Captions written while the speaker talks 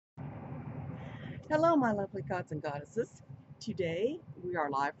Hello, my lovely gods and goddesses. Today we are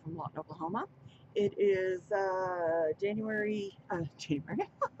live from Lawton, Oklahoma. It is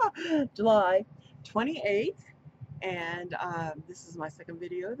July 28th, and this is my second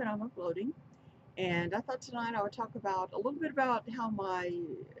video that I'm uploading. And I thought tonight I would talk about a little bit about how my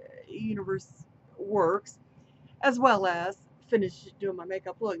universe works, as well as finish doing my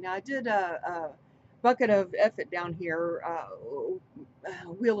makeup look. Now I did a bucket of effort down here,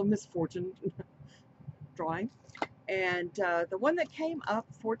 Wheel of Misfortune drawing. And the one that came up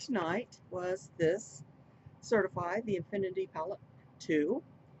for tonight was this Certified, the Affinity Palette 2.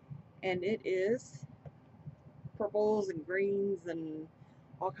 And it is purples and greens and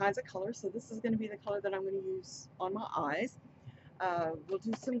all kinds of colors. So this is going to be the color that I'm going to use on my eyes. We'll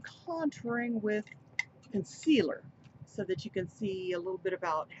do some contouring with concealer so that you can see a little bit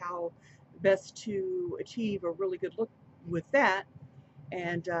about how best to achieve a really good look with that.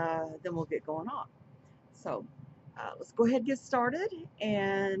 And then we'll get going on. So let's go ahead and get started,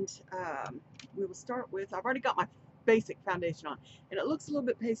 and we will start with, I've already got my basic foundation on, and it looks a little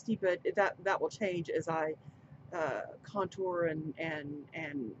bit pasty, but that will change as I contour and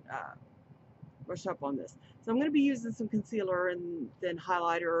brush up on this. So I'm going to be using some concealer and then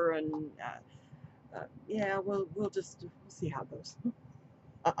highlighter, and yeah, we'll just see how it goes.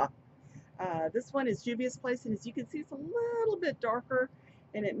 This one is Juvia's Place, and as you can see, it's a little bit darker,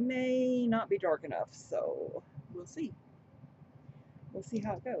 and it may not be dark enough, so we'll see. We'll see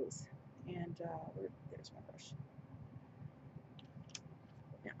how it goes. And there's my brush.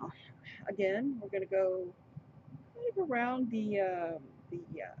 Now, again, we're going to go kind of around the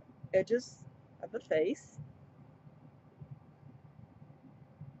edges of the face.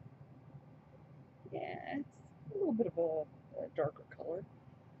 Yeah, it's a little bit of a darker color.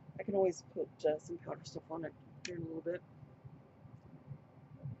 I can always put some powder stuff on it here in a little bit.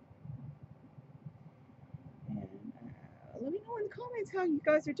 And let me know in the comments how you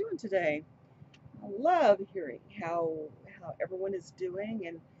guys are doing today. I love hearing how everyone is doing,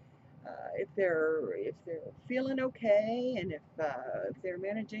 and if they're feeling okay, and if they're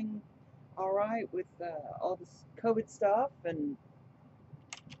managing all right with all this COVID stuff. And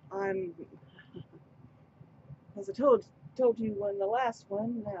I'm, as I told you in the last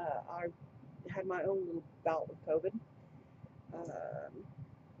one, I had my own little bout with COVID.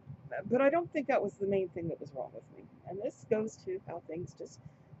 But I don't think that was the main thing that was wrong with me. And this goes to how things just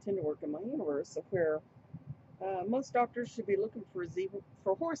tend to work in my universe, where most doctors should be looking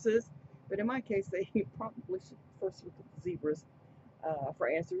for horses, but in my case, they probably should first look at the zebras for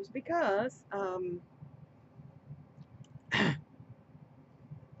answers, because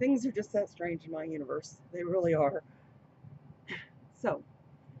things are just that strange in my universe. They really are. So,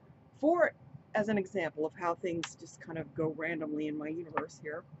 as an example of how things just kind of go randomly in my universe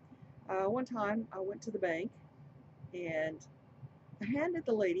here, one time I went to the bank and I handed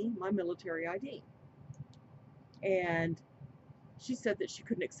the lady my military ID. And she said that she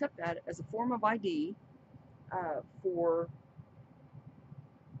couldn't accept that as a form of ID to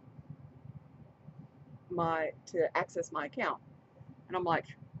access my account. And I'm like,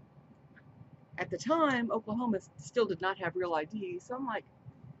 at the time, Oklahoma still did not have real ID, so I'm like,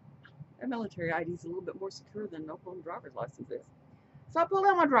 that military ID is a little bit more secure than Oklahoma driver's license is. So I pulled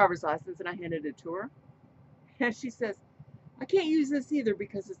out my driver's license and I handed it to her. And she says, I can't use this either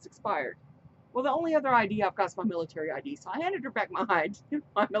because it's expired. Well, the only other ID I've got is my military ID. So I handed her back my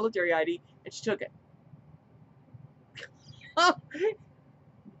military ID, and she took it.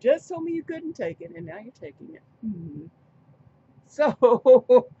 Just told me you couldn't take it, and now you're taking it.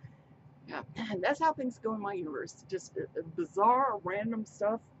 So, yeah, that's how things go in my universe. Just bizarre, random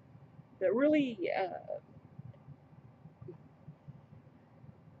stuff that really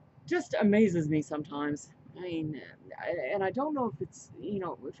just amazes me sometimes. I mean, and I don't know if it's,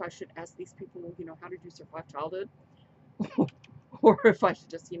 if I should ask these people, how did you survive childhood? Or if I should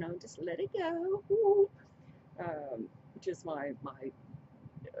just, just let it go. Which is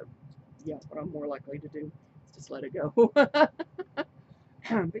yeah, what I'm more likely to do is just let it go. But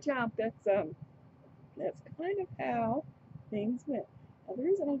yeah, that's kind of how things went. Now, the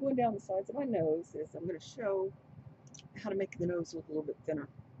reason I'm going down the sides of my nose is I'm going to show how to make the nose look a little bit thinner.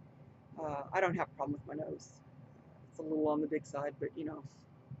 I don't have a problem with my nose. It's a little on the big side, but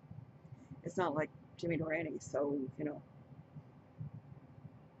it's not like Jimmy Durante, so But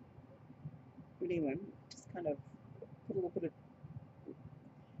anyway, just kind of put a little bit of.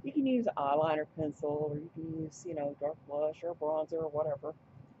 You can use eyeliner pencil, or you can use dark blush or bronzer or whatever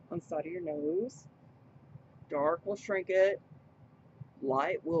on the side of your nose. Dark will shrink it.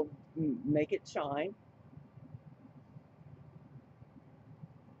 Light will make it shine.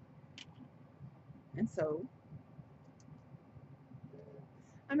 And so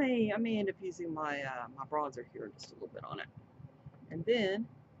I may end up using my my bronzer here just a little bit on it, and then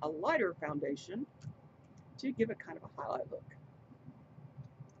a lighter foundation to give it kind of a highlight look.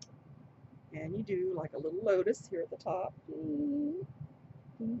 And you do like a little lotus here at the top, down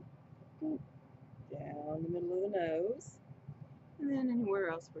the middle of the nose, and then anywhere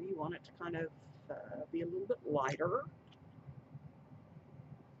else where you want it to kind of be a little bit lighter.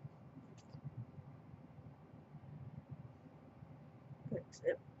 But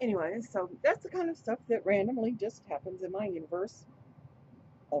anyway, so that's the kind of stuff that randomly just happens in my universe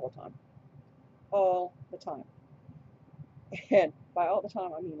all the time. All the time. And by all the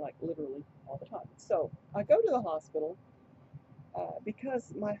time, I mean like literally all the time. So I go to the hospital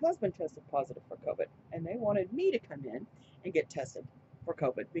because my husband tested positive for COVID, and they wanted me to come in and get tested for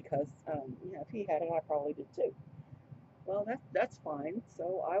COVID because you know, if he had it, I probably did too. Well, that's fine.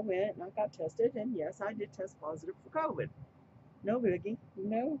 So I went and I got tested, and yes, I did test positive for COVID. No biggie.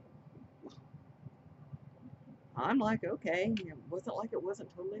 No. I'm like, okay, it wasn't like it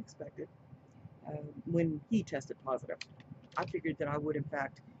wasn't totally expected. When he tested positive, I figured that I would, in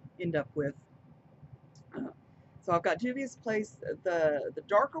fact, end up with. So I've got Juvia's Place. The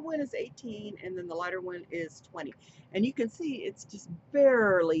darker one is 18, and then the lighter one is 20. And you can see it's just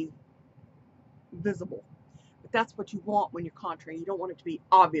barely visible. But that's what you want when you're contouring. You don't want it to be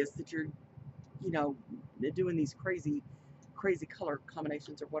obvious that you're, you know, doing these crazy color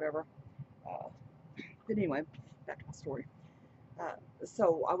combinations or whatever. But anyway, back to my story.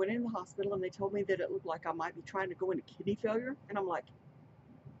 So I went in the hospital and they told me that it looked like I might be trying to go into kidney failure. And I'm like,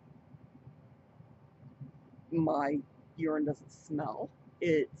 my urine doesn't smell.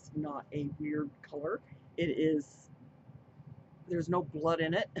 It's not a weird color. It is, there's no blood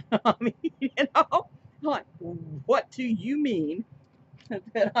in it. I mean, you know, I'm like, what do you mean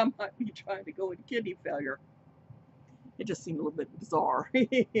that I might be trying to go into kidney failure? It just seemed a little bit bizarre,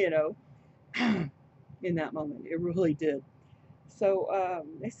 you know, in that moment. It really did. So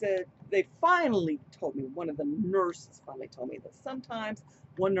they said, they finally told me, one of the nurses finally told me that sometimes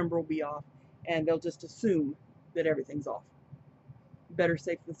one number will be off and they'll just assume that everything's off. Better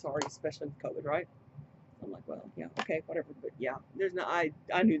safe than sorry, especially with COVID, right? I'm like, well, yeah, okay, whatever. But yeah, there's no, I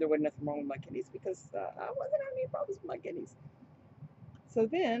knew there wasn't nothing wrong with my kidneys because I wasn't having any problems with my kidneys. So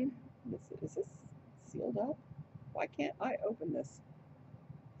then, is this sealed up? Why can't I open this?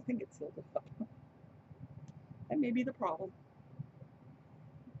 I think it's sealed up. That may be the problem.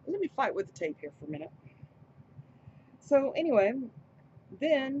 Let me fight with the tape here for a minute. So anyway,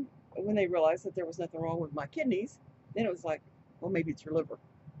 then when they realized that there was nothing wrong with my kidneys, then it was like, well, maybe it's your liver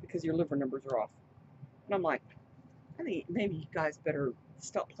because your liver numbers are off. And I'm like, I think maybe you guys better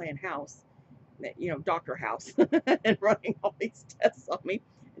stop playing house, you know, doctor house, and running all these tests on me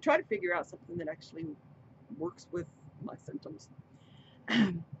and try to figure out something that actually works with my symptoms.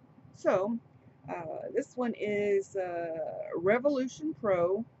 So this one is Revolution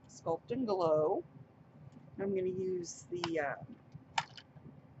Pro Sculpt and Glow. I'm going to use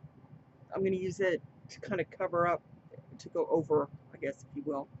I'm going to use it to kind of cover up, to go over, I guess, if you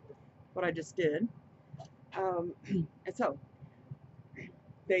will, what I just did. And so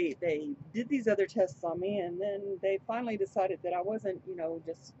they did these other tests on me, and then they finally decided that I wasn't, you know,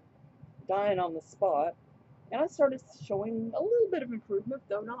 just dying on the spot. And I started showing a little bit of improvement,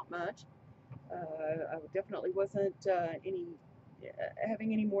 though not much. I definitely wasn't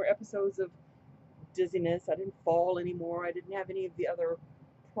having any more episodes of dizziness. I didn't fall anymore. I didn't have any of the other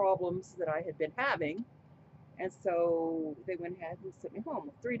problems that I had been having. And so they went ahead and sent me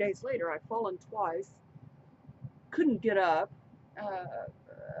home. 3 days later, I'd fallen twice, couldn't get up,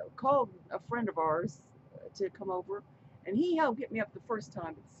 called a friend of ours to come over, and he helped get me up the first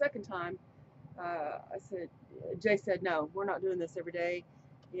time. But the second time, Jay said, no, we're not doing this every day.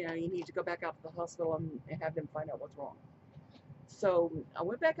 You know, you need to go back out to the hospital and have them find out what's wrong. So I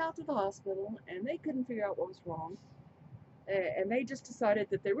went back out to the hospital, and they couldn't figure out what was wrong. And they just decided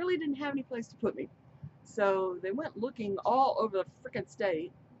that they really didn't have any place to put me. So they went looking all over the frickin'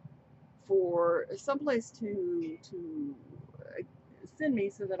 state for some place to send me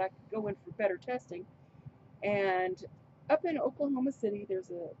so that I could go in for better testing. And up in Oklahoma City, there's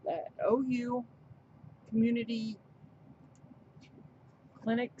a OU community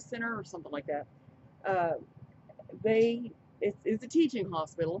clinic center or something like that. It's a teaching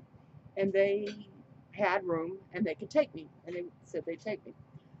hospital, and they had room and they could take me, and they said they'd take me.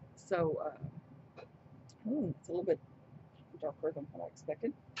 So it's a little bit darker than what I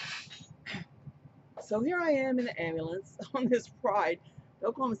expected. So here I am in the ambulance on this ride to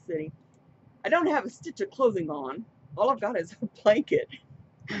Oklahoma City. I don't have a stitch of clothing on. All I've got is a blanket.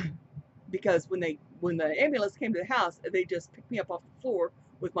 because when the ambulance came to the house, they just picked me up off the floor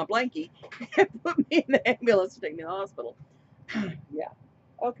with my blankie and put me in the ambulance to take me to the hospital. Yeah.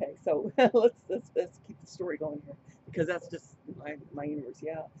 Okay, so let's keep the story going here because that's just my universe.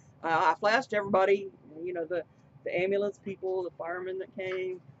 Yeah, I flashed everybody. You know, the ambulance people, the firemen that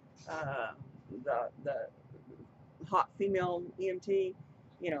came, uh, the hot female EMT.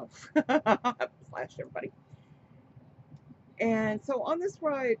 You know, I flashed everybody. And so on this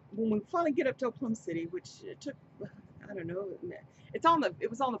ride, when we finally get up to Oklahoma City, which it took, I don't know, it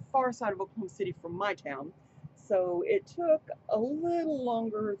was on the far side of Oklahoma City from my town, so it took a little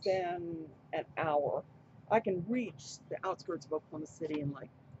longer than an hour. I can reach the outskirts of Oklahoma City in like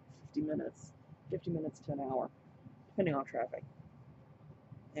 50 minutes to an hour, depending on traffic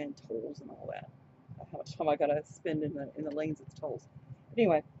and tolls and all that. How much time I gotta spend in the lanes it's tolls. But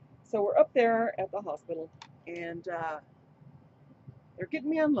anyway, so we're up there at the hospital, and they're getting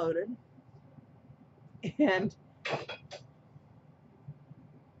me unloaded, and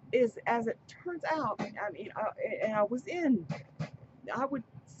as it turns out, I mean, I was in, I would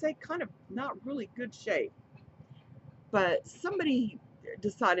say, kind of not really good shape, but somebody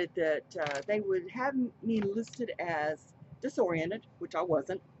decided that they would have me listed as disoriented, which I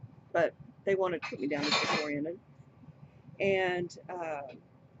wasn't, but they wanted to put me down as disoriented, and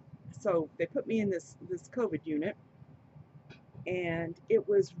so they put me in this COVID unit, and it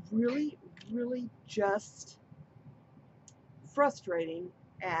was really, really just frustrating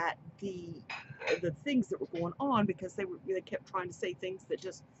at the things that were going on because they kept trying to say things that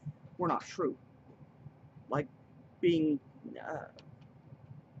just were not true, like being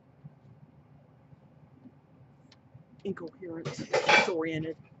incoherent,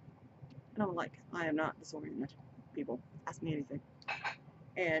 disoriented, and I'm like, I am not disoriented. People ask me anything,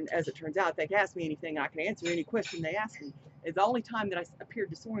 and as it turns out, they can ask me anything. I can answer any question they ask me. The only time that I appeared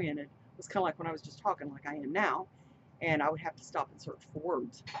disoriented was kind of like when I was just talking like I am now, and I would have to stop and search for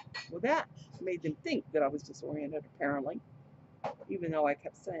words. Well, that made them think that I was disoriented, apparently, even though I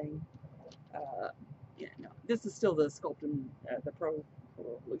kept saying, yeah, no, this is still the Sculpin, the Pro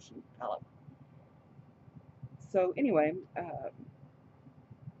Evolution palette. So anyway,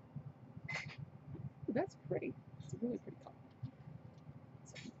 that's pretty. It's a really pretty color.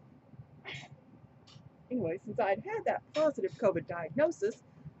 So, anyway, since I'd had that positive COVID diagnosis,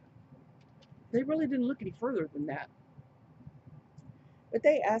 they really didn't look any further than that. But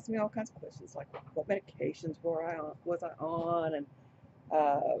they asked me all kinds of questions, like what medications was I on, and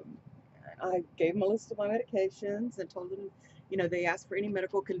I gave them a list of my medications and told them, you know, they asked for any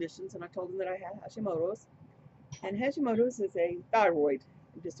medical conditions, and I told them that I had Hashimoto's. And Hashimoto's is a thyroid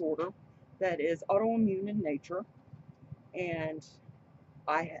disorder that is autoimmune in nature, and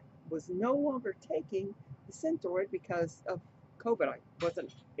I was no longer taking the Synthroid because of COVID. I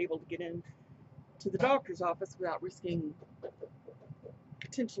wasn't able to get in to the doctor's office without risking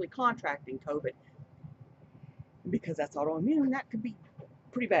potentially contracting COVID, because that's autoimmune. That could be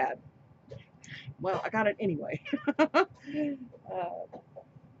pretty bad. Well, I got it anyway.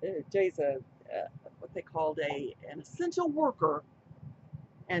 Jay's what they called an essential worker,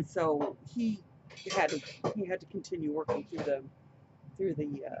 and so he had to continue working through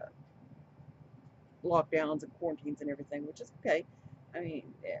the lockdowns and quarantines and everything, which is okay. I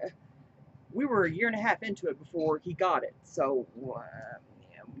mean, we were a year and a half into it before he got it, so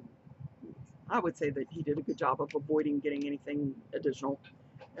I would say that he did a good job of avoiding getting anything additional,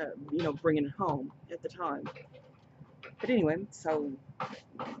 you know, bringing it home at the time. But anyway, so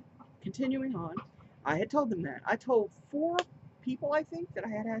continuing on, I had told them that. I told 4 people, I think, that I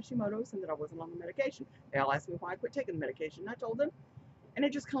had Hashimoto's and that I wasn't on the medication. They all asked me why I quit taking the medication. I told them, and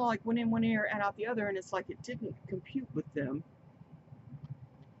it just kind of like went in one ear and out the other, and it's like it didn't compute with them.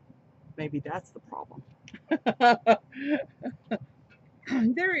 Maybe that's the problem.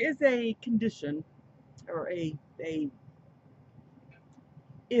 There is a condition, or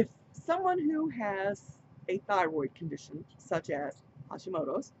if someone who has a thyroid condition, such as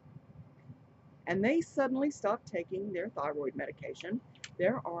Hashimoto's, and they suddenly stop taking their thyroid medication,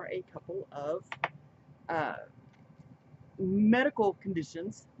 there are a couple of medical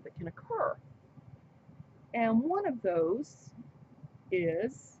conditions that can occur. And one of those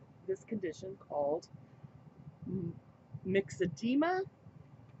is this condition called myxedema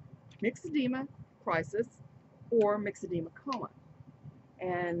crisis or myxedema coma.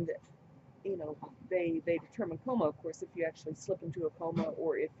 And you know, they determine coma, of course, if you actually slip into a coma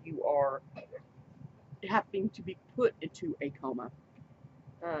or if you are having to be put into a coma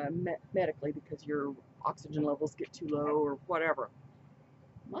medically because your oxygen levels get too low or whatever.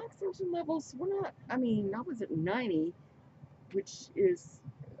 My oxygen levels were not, I mean, I was at 90, which is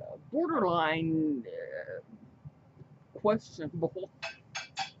borderline questionable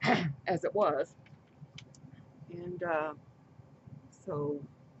as it was. And so,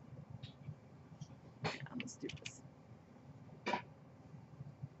 yeah, let's do this.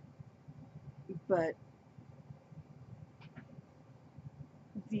 But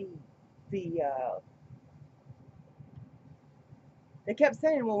the the they kept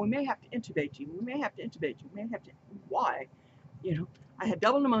saying, well, we may have to intubate you. We may have to intubate you. We may have to. Why? You know, I had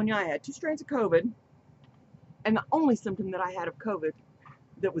double pneumonia. I had 2 strains of COVID. And the only symptom that I had of COVID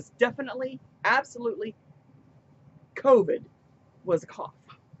that was definitely, absolutely COVID was a cough.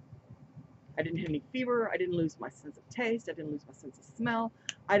 I didn't have any fever. I didn't lose my sense of taste. I didn't lose my sense of smell.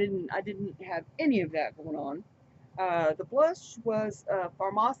 I didn't have any of that going on. The blush was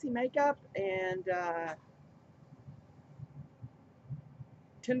Pharmacy makeup and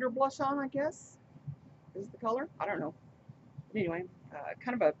Tinder blush on, I guess, is the color. I don't know. But anyway,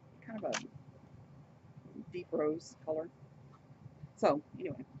 kind of a deep rose color. So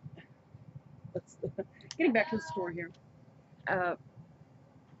anyway, let's getting back to the story here.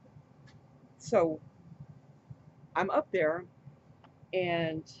 So I'm up there,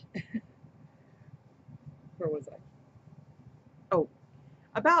 and where was I? Oh,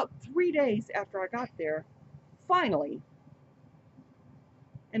 about 3 days after I got there, finally,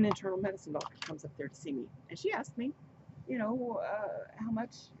 an internal medicine doctor comes up there to see me, and she asked me, you know, how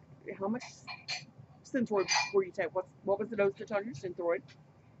much Synthroid were you taking? What was the dosage on your Synthroid?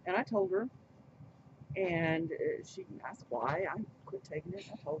 And I told her, and she asked why I quit taking it.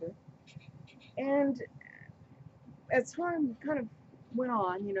 I told her, and as time kind of went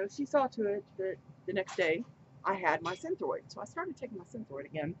on, you know, she saw to it that the next day I had my Synthroid, so I started taking my Synthroid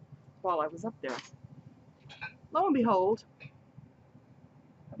again while I was up there. Lo and behold,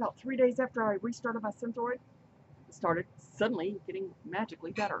 about 3 days after I restarted my Synthroid, it started suddenly getting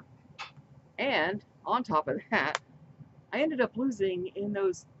magically better. And on top of that, I ended up losing, in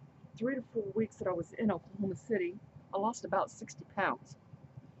those 3 to 4 weeks that I was in Oklahoma City, I lost about 60 pounds.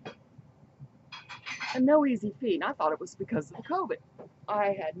 And no easy feat. And I thought it was because of the COVID.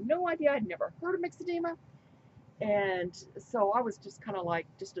 I had no idea. I'd never heard of myxedema. And so I was just kind of like,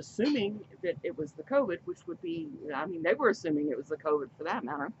 just assuming that it was the COVID, which would be, I mean, they were assuming it was the COVID for that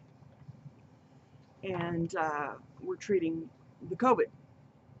matter. And we're treating the COVID.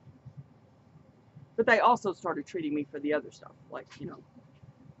 But they also started treating me for the other stuff. Like, you know,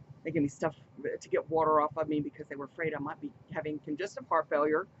 they gave me stuff to get water off of me because they were afraid I might be having congestive heart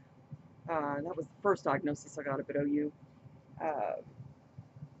failure. That was the first diagnosis I got up at OU.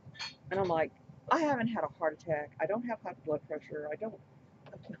 And I'm like, I haven't had a heart attack. I don't have high blood pressure. I don't.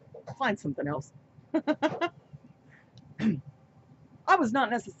 Find something else. I was not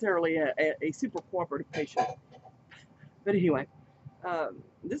necessarily a super cooperative patient. But anyway,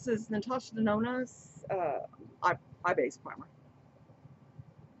 this is Natasha Denona's eye base primer.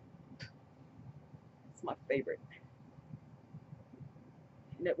 It's my favorite.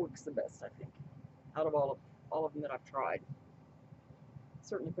 And it works the best, I think, out of all of them that I've tried.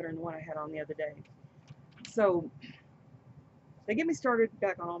 Certainly better than the one I had on the other day. So they get me started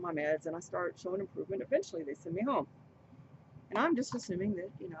back on all my meds, and I start showing improvement. Eventually, they send me home. And I'm just assuming that,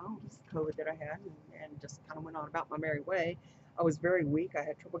 you know, just COVID that I had, and just kind of went on about my merry way. I was very weak. I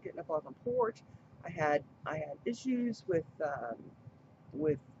had trouble getting up on the porch. I had issues with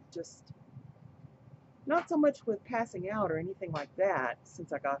just, not so much with passing out or anything like that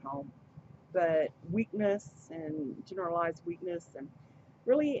since I got home, but weakness and generalized weakness. And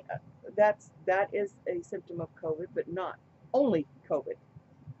really, that is a symptom of COVID, but not only COVID.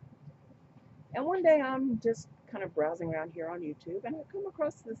 And one day I'm just kind of browsing around here on YouTube, and I come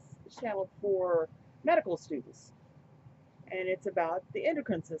across this channel for medical students. And it's about the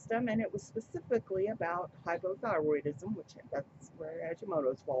endocrine system, and it was specifically about hypothyroidism, which that's where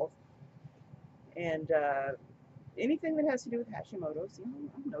Hashimoto's falls. And anything that has to do with Hashimoto's, you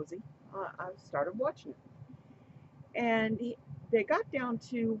know, I'm nosy. I started watching it. And they got down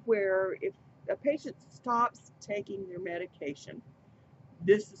to where if a patient stops taking their medication,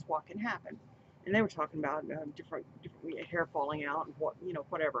 this is what can happen. And they were talking about different hair falling out and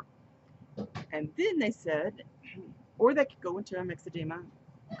whatever. And then they said, or they could go into a myxedema,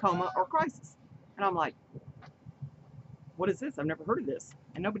 coma, or crisis. And I'm like, what is this? I've never heard of this.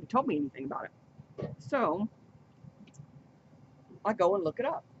 And nobody told me anything about it. So I go and look it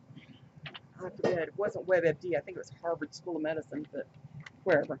up. I forget, it wasn't WebMD. I think it was Harvard School of Medicine, but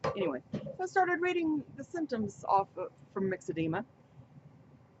wherever. Anyway, so I started reading the symptoms from myxedema.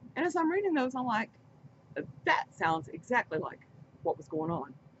 And as I'm reading those, I'm like, that sounds exactly like what was going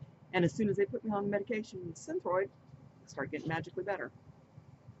on. And as soon as they put me on the medication, Synthroid, I started getting magically better.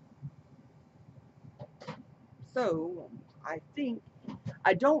 So I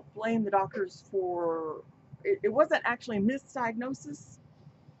don't blame the doctors for it wasn't actually a misdiagnosis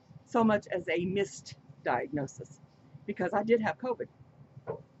so much as a missed diagnosis, because I did have COVID.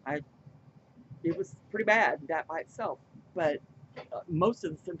 I It was pretty bad, that by itself, but most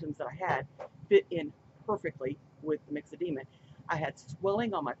of the symptoms that I had fit in perfectly with the myxedema. I had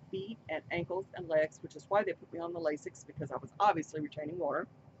swelling on my feet and ankles and legs, which is why they put me on the Lasix, because I was obviously retaining water.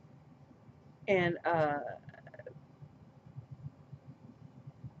 And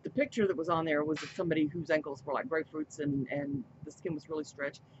the picture that was on there was of somebody whose ankles were like grapefruits, and the skin was really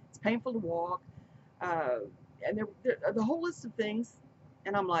stretched. It's painful to walk, uh, and the whole list of things.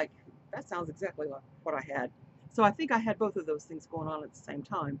 And I'm like, that sounds exactly like what I had. So I think I had both of those things going on at the same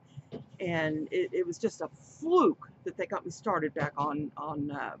time, and it was just a fluke that they got me started back on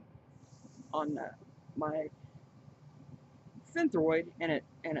my Synthroid, and it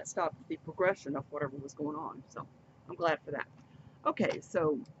stopped the progression of whatever was going on. So I'm glad for that. Okay,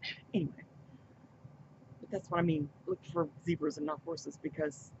 so anyway, but that's what I mean. Look for zebras and not horses,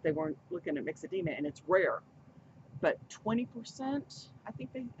 because they weren't looking at myxedema, and it's rare. But 20%, I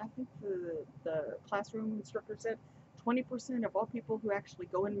think the classroom instructor said 20% of all people who actually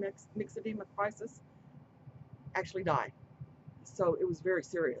go in myxedema crisis actually die. So it was very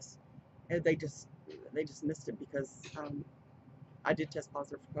serious, and they just missed it because I did test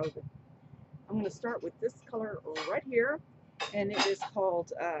positive for COVID. I'm going to start with this color right here, and it is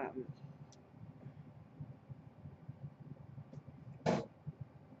called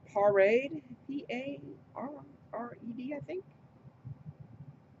Parade, P-A-R-R-E-D, I think.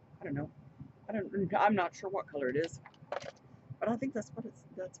 I don't know. I'm not sure what color it is, but I think that's what it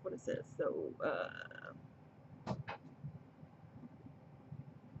says. So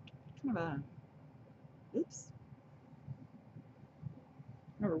kind of a oops,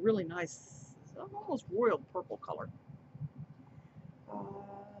 kind of a really nice, almost royal purple color.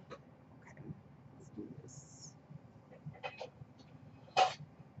 Okay, let's do this.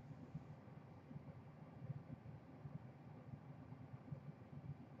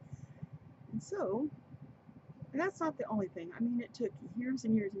 And so, and that's not the only thing. I mean, it took years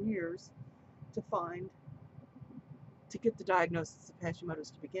and years and years to get the diagnosis of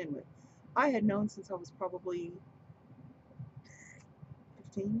Hashimoto's to begin with. I had known since I was probably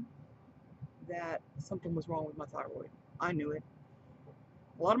 15 that something was wrong with my thyroid. I knew it.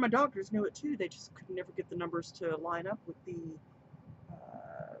 A lot of my doctors knew it too. They just could never get the numbers to line up with the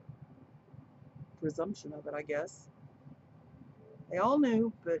presumption of it, I guess. They all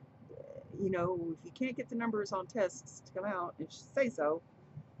knew, but you know, if you can't get the numbers on tests to come out and say so,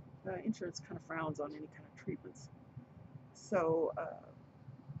 insurance kind of frowns on any kind of treatments. So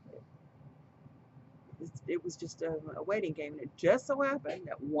it was just a waiting game. And it just so happened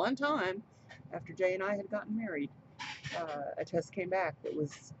that one time, after Jay and I had gotten married, a test came back that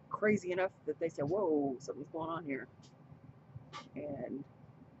was crazy enough that they said, whoa, something's going on here. And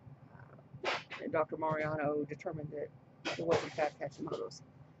Dr. Mariano determined that it was in fact Hashimoto's.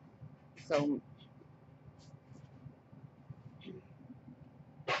 So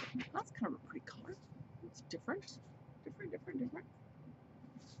that's kind of a pretty color. It's different.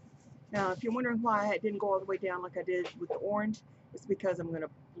 Now, if you're wondering why I didn't go all the way down like I did with the orange, it's because I'm going to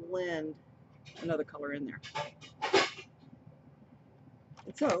blend another color in there.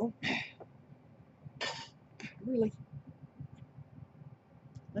 And so, really,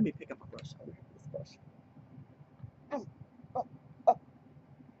 let me pick up a brush. Over here, this brush. Oh, oh, oh.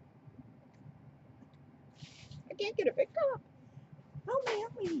 I can't get it picked up. Help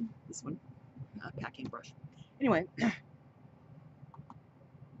me. This one, packing brush. Anyway,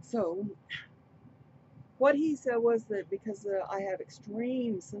 so what he said was that because I have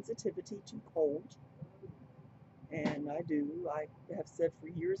extreme sensitivity to cold, and I do, I have said for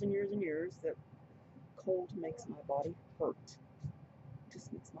years and years and years that cold makes my body hurt. It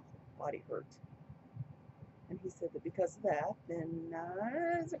just makes my whole body hurt. And he said that because of that, then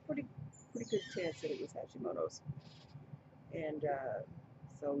there's a pretty good chance that it was Hashimoto's. And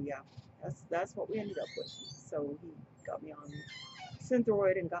so yeah, that's what we ended up with. So he got me on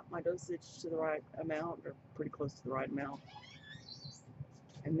Synthroid and got my dosage to the right amount, or pretty close to the right amount.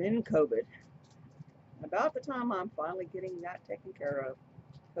 And then COVID. About the time I'm finally getting that taken care of,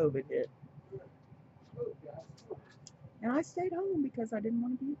 COVID hit. And I stayed home because I didn't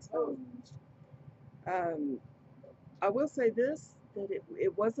want to be exposed. I will say this, that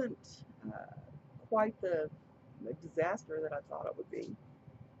it wasn't quite the disaster that I thought it would be.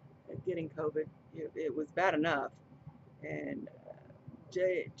 Getting COVID, it was bad enough. And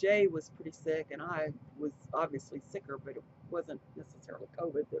Jay was pretty sick, and I was obviously sicker, but it wasn't necessarily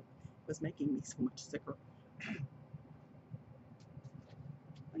COVID that was making me so much sicker.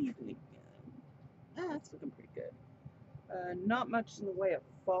 What do you think? That's looking pretty good. Not much in the way of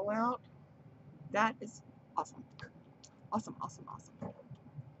fallout. That is awesome. Awesome, awesome, awesome.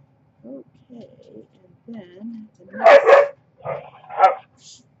 Okay, and then the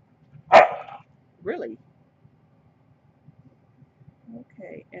next. Really?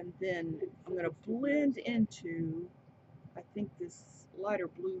 Okay, and then I'm going to blend into, I think, this lighter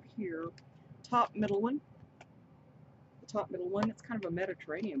blue here. Top middle one. The top middle one. It's kind of a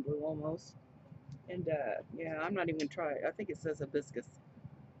Mediterranean blue almost. And yeah, I'm not even going to try it. I think it says hibiscus.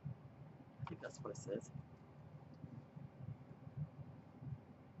 I think that's what it says.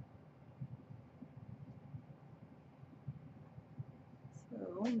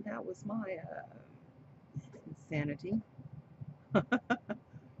 So that was my insanity. Yeah.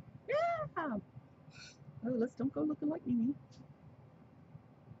 Oh, let's don't go looking like Mimi.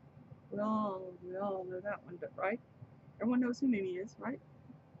 We all know that one, but right? Everyone knows who Mimi is, right?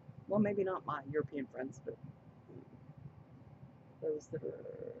 Well, maybe not my European friends, but those that are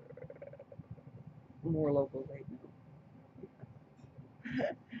more local, they know.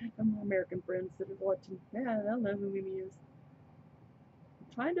 And my American friends that are watching, yeah, they'll know who Mimi is.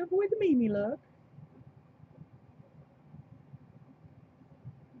 I'm trying to avoid the Mimi look.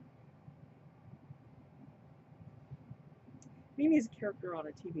 Mimi is a character on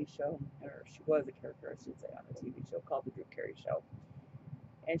a TV show, or she was a character, I should say, on a TV show called The Drew Carey Show.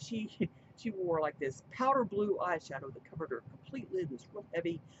 And she wore like this powder blue eyeshadow that covered her completely, this real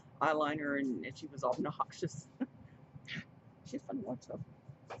heavy eyeliner, and she was obnoxious. She's fun to watch though.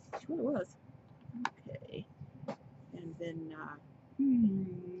 She really was. Okay. And then,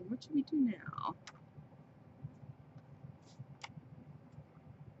 what should we do now?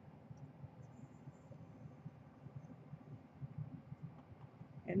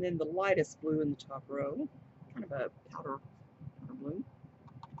 And then the lightest blue in the top row, kind of a powder blue.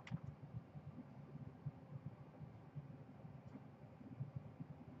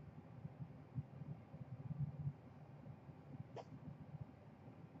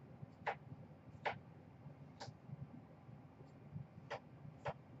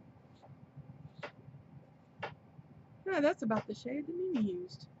 Yeah, that's about the shade that Mimi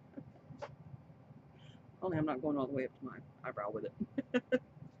used. Only I'm not going all the way up to my eyebrow with it.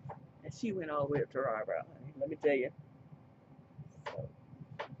 And she went all the way up to her eyebrow, honey, let me tell you. So,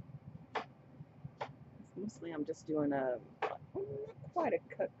 mostly I'm just doing not quite a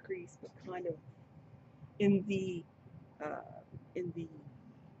cut crease, but kind of in the uh,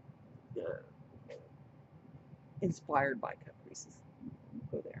 inspired by cut creases.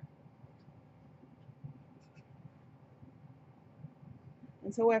 Go there.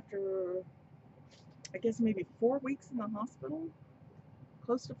 And so after, I guess maybe 4 weeks in the hospital,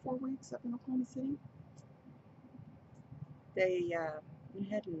 close to 4 weeks up in Oklahoma City, they went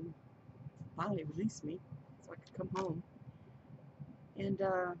ahead and finally released me so I could come home. And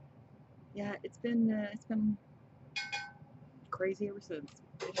yeah, it's been crazy ever since.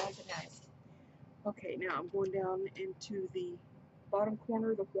 It has. Okay, now I'm going down into the bottom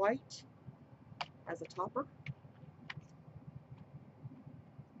corner, the white, as a topper.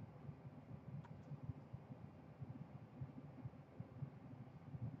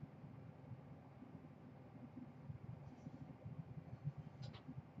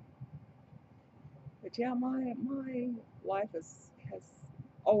 But yeah, my life has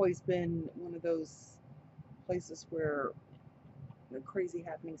always been one of those places where the crazy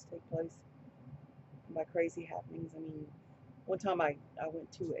happenings take place. And by crazy happenings, I mean one time I went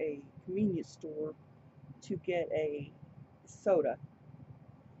to a convenience store to get a soda,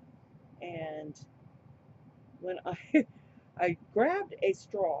 and when I grabbed a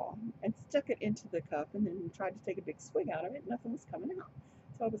straw and stuck it into the cup and then tried to take a big swig out of it, nothing was coming out.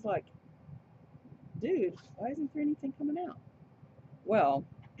 So I was like, dude, why isn't there anything coming out? Well,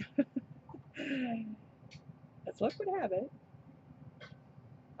 as luck would have it,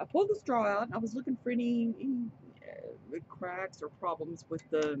 I pulled the straw out and I was looking for any cracks or problems with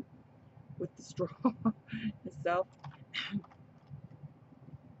the straw itself.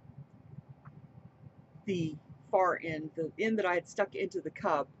 The far end, the end that I had stuck into the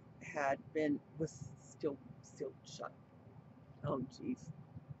cup, was still sealed shut. Oh, jeez.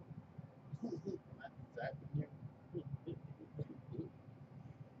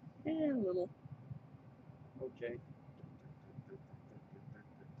 Yeah, a little. Okay.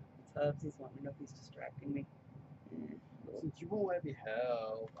 Tubbs, he's wanting to know if he's distracting me. Since you won't let me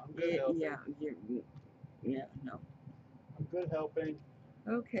help, I'm good helping. Yeah, no. I'm good helping.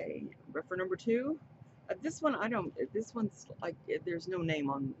 Okay, for number 2. This one I don't. This one's like there's no name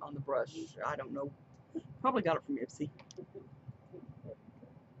on the brush. I don't know Probably got it from Ipsy.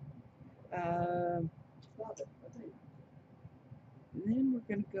 And then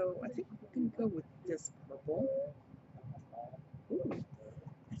we're gonna go. I think we're gonna go with this purple. Ooh,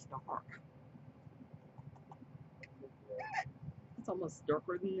 that's dark. It's almost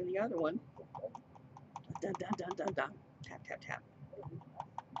darker than the other one. Dun dun dun dun dun. Tap tap tap.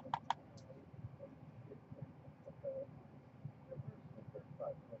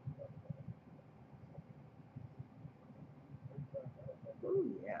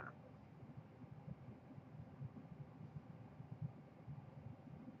 Ooh yeah.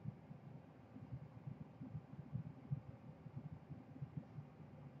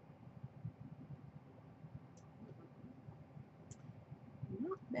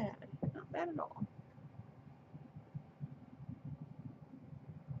 Not bad. Not bad at all.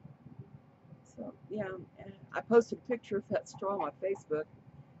 So yeah, I posted a picture of that straw on my Facebook.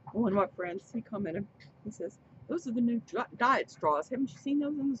 One of my friends, he commented, he says, "Those are the new diet straws. Haven't you seen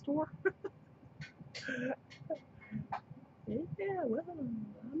those in the store?" Yeah, well,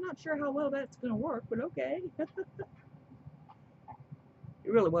 I'm not sure how well that's going to work, but okay. It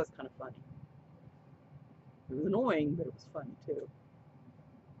really was kind of funny. It was annoying, but it was funny too.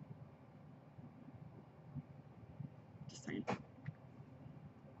 Just saying.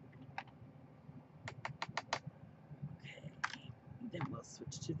 Okay. Then we'll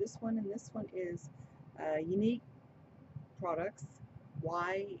switch to this one, and this one is Unique Products,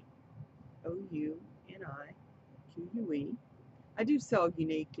 YOUNIQUE. I do sell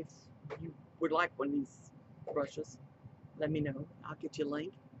Unique. If you would like one of these brushes, let me know. I'll get you a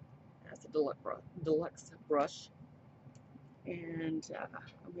link. That's a deluxe brush. And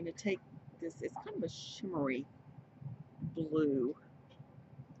I'm going to take this, it's kind of a shimmery blue.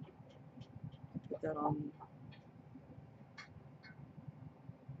 Put that on.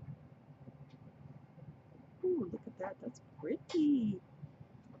 Ooh, look at that. That's pretty.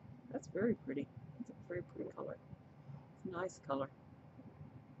 That's very pretty. It's a very pretty color. It's a nice color.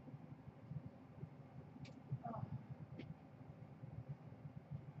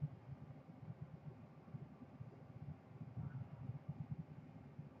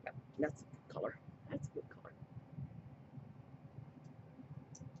 Yeah, that's a good color. That's a good color.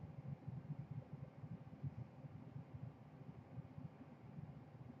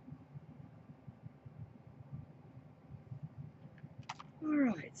 All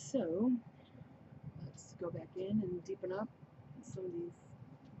right, so let's go back in and deepen up some of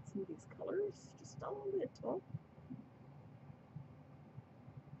these colors just a little.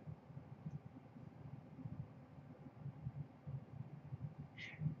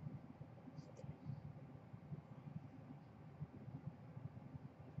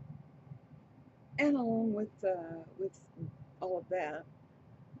 And along with all of that,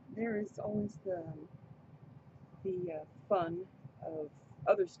 there is always the fun of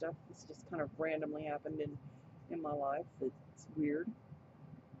other stuff that's just kind of randomly happened in my life that's weird.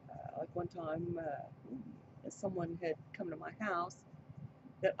 Like one time, someone had come to my house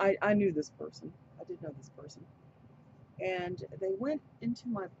that I knew this person. I did know this person. And they went into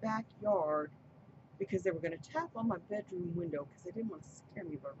my backyard because they were going to tap on my bedroom window because they didn't want to scare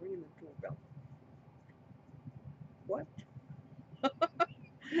me by ringing the doorbell. What?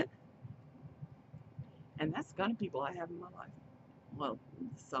 And that's the kind of people I have in my life. Well,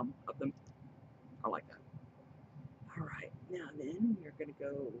 some of them are like that. All right, now then we're going to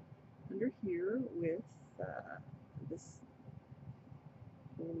go under here with this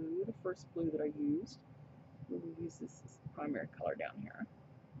blue, the first blue that I used. We'll use this as primary color down here.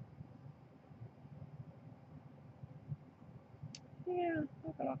 Yeah,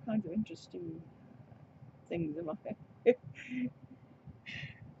 I've got all kinds of interesting things in my past,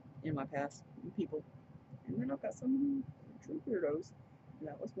 people. And then I've got some true weirdos, and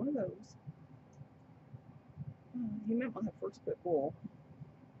that was one of those. He met my first pit bull.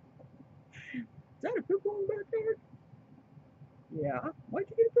 Is that a pit bull in the backyard? Yeah. Why'd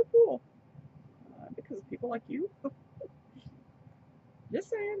you get a pit bull? Because of people like you. Just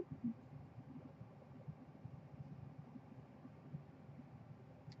saying.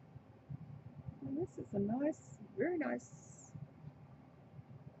 And this is a nice, very nice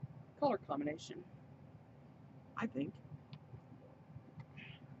color combination, I think.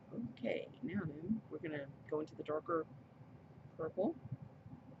 Okay, now then, we're going to go into the darker purple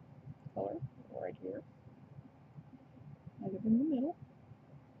color right here, kind of in the middle.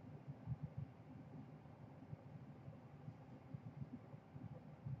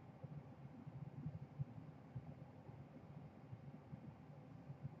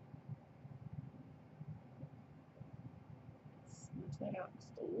 Smudge that out just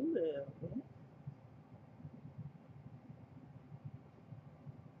a little bit.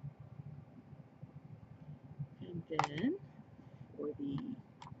 then for the,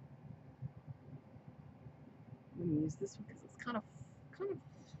 I'm going to use this one because it's kind of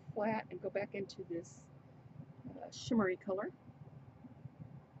flat, and go back into this shimmery color,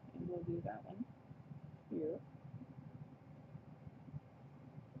 and we'll do that one here.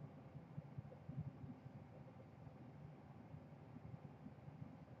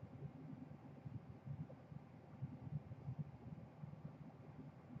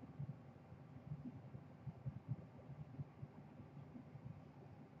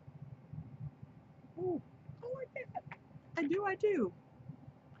 Oh, I like that. I do.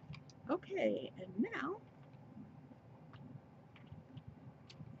 Okay, and now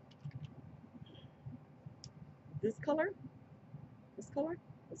this color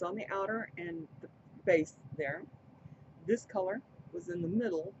was on the outer and the base there. This color was in the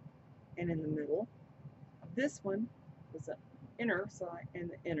middle and in the middle. This one was the inner side and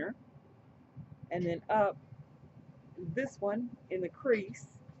the inner. And then up, this one in the crease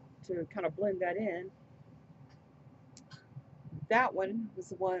to kind of blend that in. That one was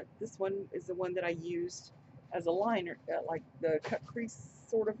the one, this one is the one that I used as a liner, like the cut crease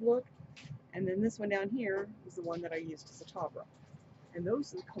sort of look. And then this one down here was the one that I used as a topper. And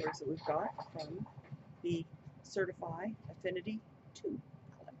those are the colors that we've got from the Certifeyed Affinity 2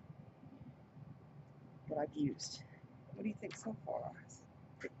 palette that I've used. What do you think so far? It's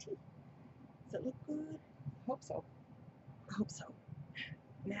pretty. Does it look good? I hope so. I hope so.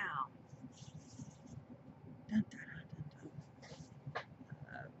 Now, dun, dun, dun, dun.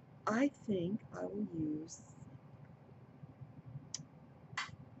 I think I will use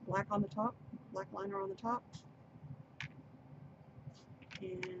black on the top, black liner on the top.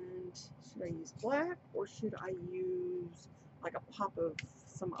 And should I use black, or should I use like a pop of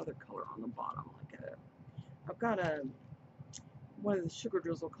some other color on the bottom? Like I've got one of the sugar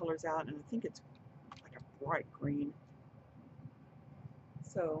drizzle colors out, and I think it's like a bright green.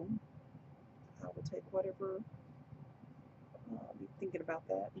 So I will take whatever. I'll be thinking about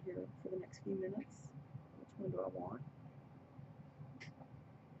that here for the next few minutes. Which one do I want?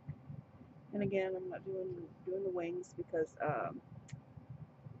 And again, I'm not doing the wings because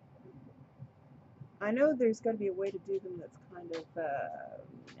I know there's got to be a way to do them that's kind of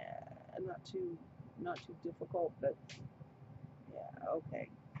not too difficult, but yeah, okay.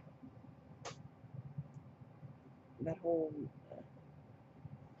 That whole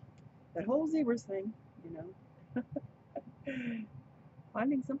zebras thing, you know.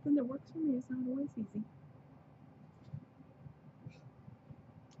 Finding something that works for me is not always easy.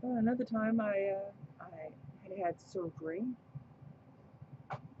 Another time I had surgery,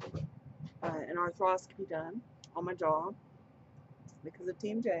 an arthroscopy done on my jaw because of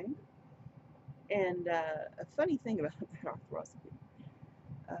TMJ. And a funny thing about that arthroscopy,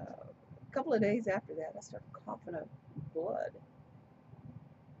 a couple of days after that, I started coughing up blood.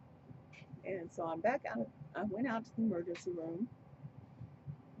 And so I went out to the emergency room,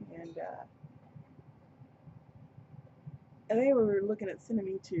 and they were looking at sending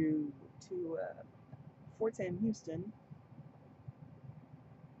me to Fort Sam Houston,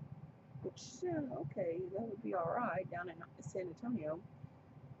 which, okay, that would be all right, down in San Antonio.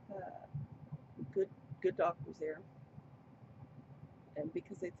 Good doctors there. And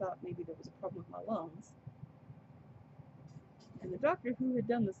because they thought maybe there was a problem with my lungs. And the doctor who had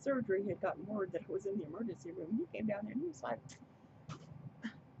done the surgery had gotten word that I was in the emergency room. He came down there and he was like,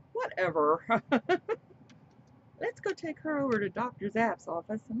 whatever. Let's go take her over to Dr. Zapp's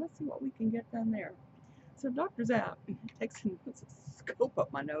office and let's see what we can get done there. So Dr. Zapp takes and puts a scope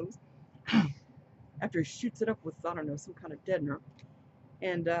up my nose after he shoots it up with, I don't know, some kind of deadener.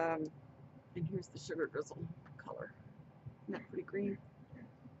 And here's the sugar drizzle color. Isn't that pretty green?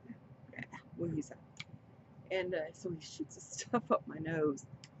 Yeah, we'll use that. And so he shoots the stuff up my nose.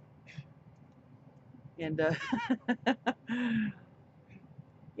 And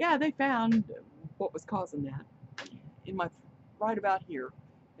yeah, they found what was causing that in my right about here.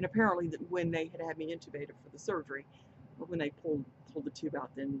 And apparently, that when they had me intubated for the surgery, when they pulled the tube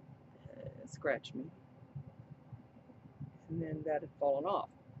out, then scratched me, and then that had fallen off.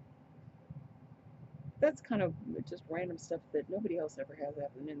 That's kind of just random stuff that nobody else ever has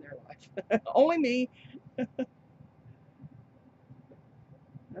happen in their life. Only me.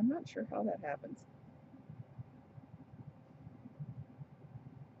 I'm not sure how that happens.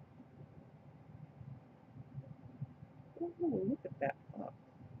 Oh, look at that pop.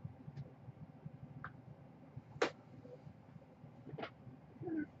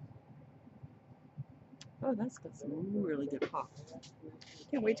 Oh, that's got some really good pop.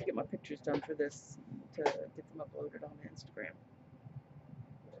 Can't wait to get my pictures done for this, to get them uploaded on Instagram.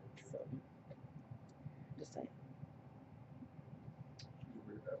 So, just saying.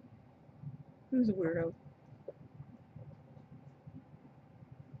 Who's a weirdo?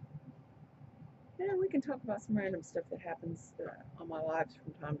 Yeah, we can talk about some random stuff that happens on my lives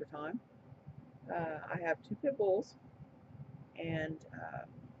from time to time. I have two pit bulls, and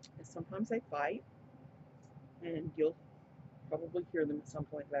sometimes they fight, and you'll probably hear them at some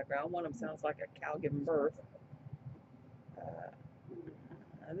point in the background. One of them sounds like a cow giving birth.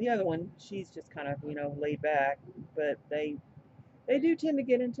 The other one, she's just kind of, laid back, but they do tend to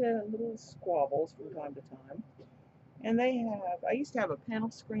get into little squabbles from time to time. And I used to have a panel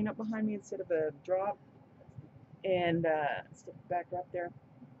screen up behind me instead of a drop, and instead of a backdrop there.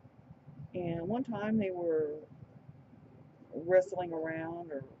 And one time they were wrestling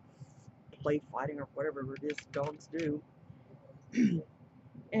around or play fighting or whatever it is dogs do.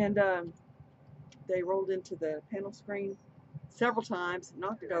 And they rolled into the panel screen several times,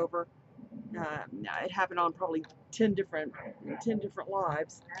 knocked it over. It happened on probably 10 different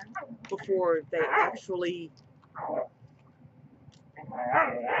lives before they actually broke.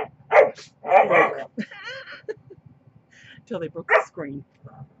 Till they broke the screen.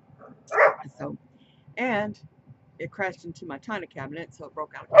 So, and it crashed into my china cabinet, so it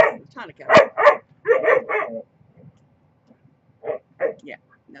broke out across the china cabinet. Yeah,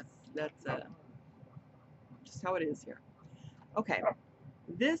 that's just how it is here. Okay,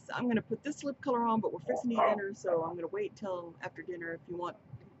 I'm going to put this lip color on, but we're fixing to eat dinner, so I'm going to wait till after dinner. If you want,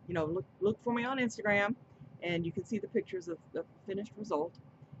 look for me on Instagram, and you can see the pictures of the finished result.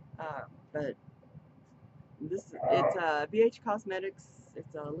 But it's BH Cosmetics.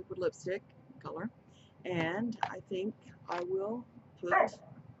 It's a liquid lipstick color, and I think I will put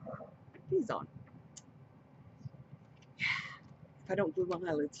these on. If I don't glue my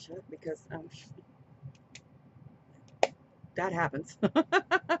eyelids shut, because that happens.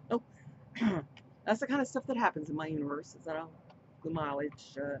 That's the kind of stuff that happens in my universe, is that I'll glue my eyelids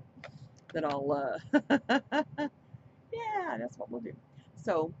shut, that I'll, yeah, that's what we'll do.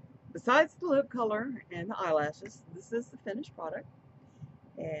 So, besides the lip color and the eyelashes, this is the finished product,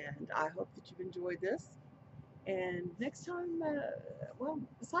 and I hope that you've enjoyed this. And next time, well,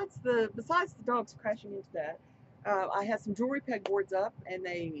 besides the dogs crashing into that, I had some jewelry pegboards up, and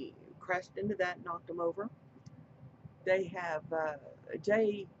they crashed into that and knocked them over. They have,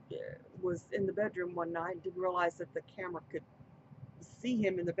 Jay was in the bedroom one night and didn't realize that the camera could see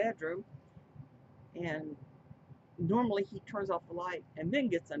him in the bedroom, and normally he turns off the light and then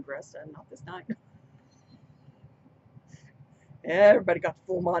gets undressed, and not this night. Everybody got the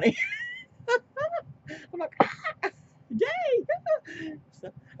full money. I'm like, Jay!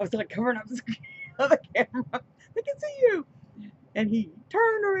 So I was like covering up the camera. They can see you. And he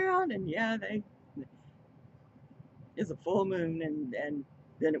turned around, and yeah, it's a full moon, and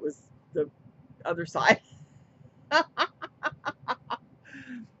then it was the other side.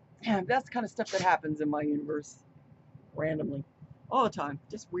 And that's the kind of stuff that happens in my universe randomly all the time.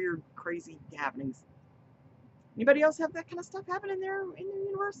 Just weird, crazy happenings. Anybody else have that kind of stuff happen in their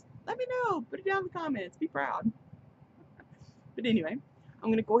universe? Let me know. Put it down in the comments. Be proud. But anyway, I'm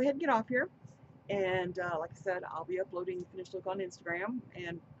going to go ahead and get off here. And like I said, I'll be uploading the finished look on Instagram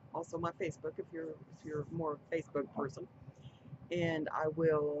and also my Facebook if you're more a Facebook person. And I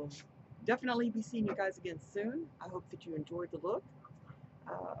will definitely be seeing you guys again soon. I hope that you enjoyed the look.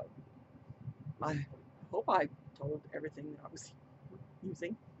 I hope I told everything that I was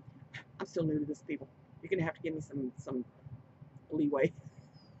using. I'm still new to this, people. You're going to have to give me some leeway.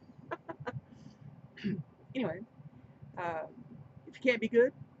 Anyway, if you can't be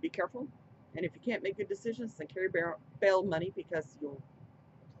good, be careful. And if you can't make good decisions, then carry bail money, because you'll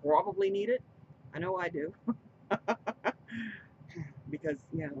probably need it. I know I do. Because,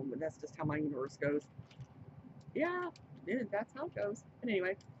 that's just how my universe goes. Yeah, that's how it goes. But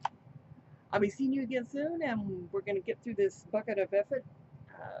anyway, I'll be seeing you again soon, and we're going to get through this bucket of effort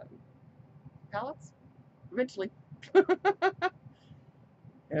pallets eventually. There's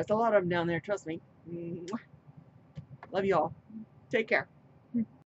a lot of them down there, trust me. Love you all. Take care.